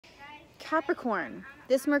Capricorn,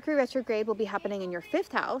 this Mercury retrograde will be happening in your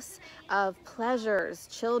 5th house of pleasures,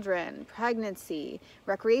 children, pregnancy,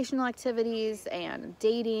 recreational activities, and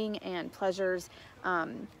dating and pleasures,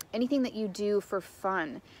 anything that you do for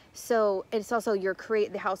fun. So it's also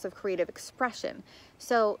the house of creative expression.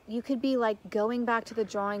 So you could be like going back to the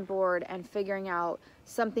drawing board and figuring out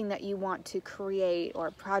something that you want to create or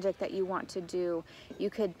a project that you want to do. You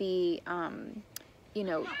could be you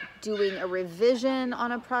know, doing a revision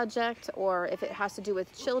on a project, or if it has to do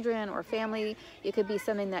with children or family, it could be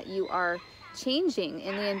something that you are changing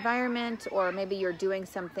in the environment, or maybe you're doing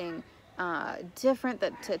something different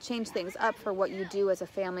to change things up for what you do as a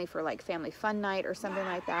family, for like family fun night or something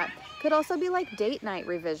like that. Could also be like date night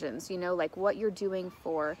revisions, you know, like what you're doing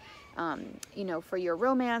for, you know, for your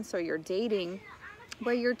romance or your dating,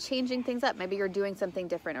 where you're changing things up. Maybe you're doing something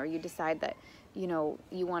different, or you decide that, you know,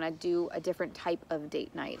 you want to do a different type of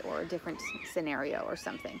date night or a different scenario or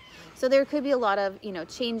something. So there could be a lot of, you know,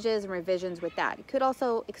 changes and revisions with that. You could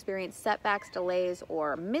also experience setbacks, delays,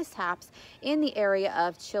 or mishaps in the area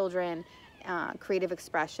of children, creative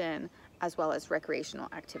expression, as well as recreational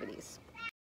activities.